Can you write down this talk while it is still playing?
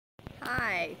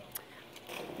Hi,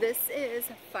 this is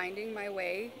Finding My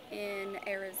Way in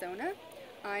Arizona.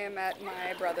 I am at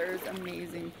my brother's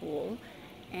amazing pool,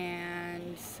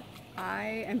 and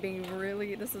I am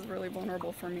this is really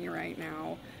vulnerable for me right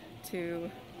now to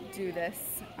do this.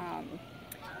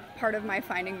 Part of my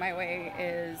finding my way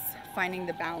is finding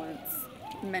the balance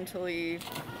mentally,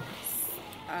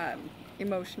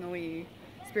 emotionally,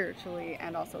 spiritually,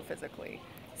 and also physically.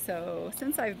 So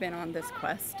since I've been on this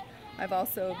quest, I've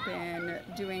also been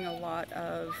doing a lot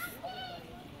of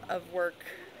work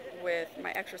with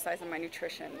my exercise and my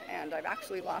nutrition, and I've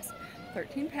actually lost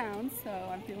 13 pounds, so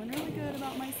I'm feeling really good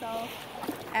about myself.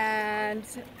 And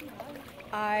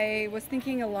I was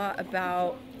thinking a lot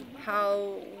about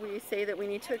how we say that we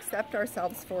need to accept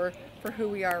ourselves for who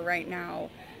we are right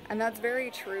now, and that's very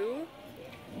true.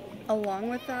 Along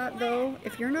with that, though,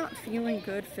 if you're not feeling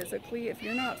good physically, if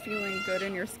you're not feeling good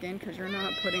in your skin because you're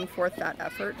not putting forth that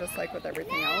effort, just like with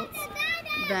everything else,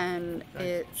 then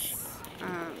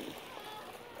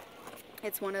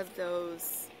it's one of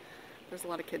those. There's a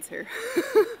lot of kids here.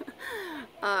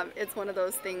 It's one of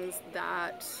those things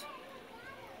that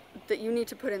you need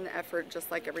to put in the effort, just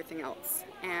like everything else,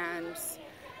 and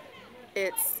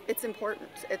it's important.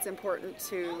 It's important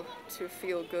to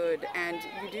feel good, and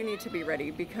you do need to be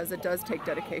ready because it does take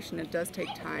dedication, it does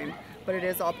take time, but it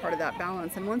is all part of that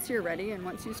balance. And once you're ready and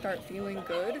once you start feeling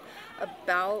good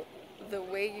about the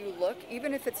way you look,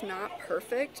 even if it's not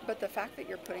perfect, but the fact that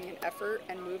you're putting in effort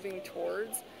and moving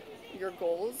towards your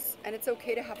goals, and it's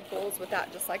okay to have goals with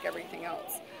that, just like everything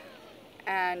else.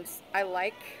 And I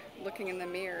like looking in the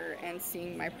mirror and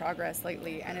seeing my progress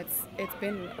lately, and it's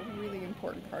been a really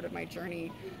important part of my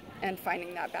journey, and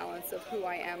finding that balance of who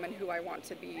I am and who I want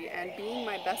to be and being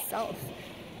my best self.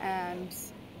 And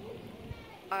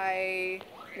I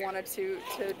wanted to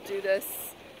do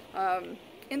this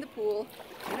in the pool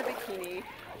in a bikini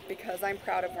because I'm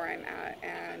proud of where I'm at,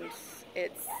 and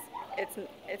it's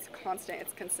constant,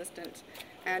 it's consistent,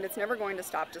 and it's never going to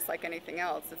stop, just like anything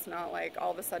else. It's not like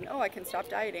all of a sudden, oh, I can stop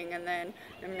dieting and then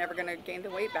I'm never going to gain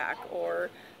the weight back, or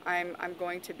I'm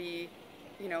going to be,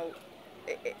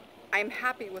 I'm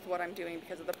happy with what I'm doing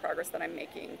because of the progress that I'm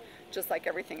making, just like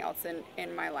everything else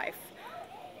in my life.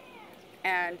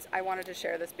 And I wanted to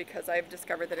share this because I've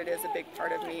discovered that it is a big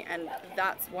part of me, and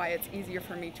that's why it's easier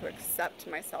for me to accept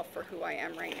myself for who I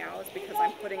am right now, is because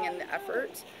I'm putting in the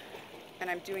effort and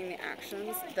I'm doing the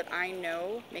actions that I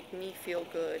know make me feel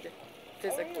good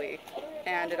physically,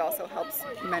 and it also helps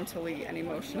mentally and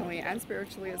emotionally and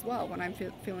spiritually as well when I'm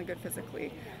feeling good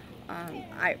physically.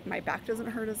 My back doesn't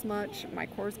hurt as much, my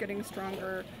core's getting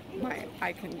stronger,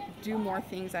 I can do more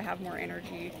things, I have more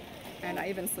energy, and I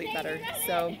even sleep better.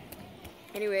 So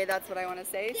anyway, that's what I want to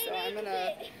say. So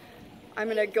I'm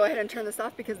gonna go ahead and turn this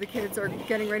off because the kids are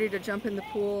getting ready to jump in the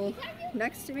pool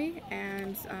next to me,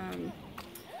 and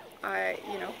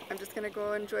I'm just gonna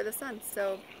go enjoy the sun.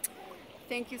 So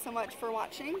thank you so much for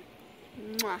watching.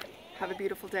 Mwah. Have a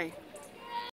beautiful day.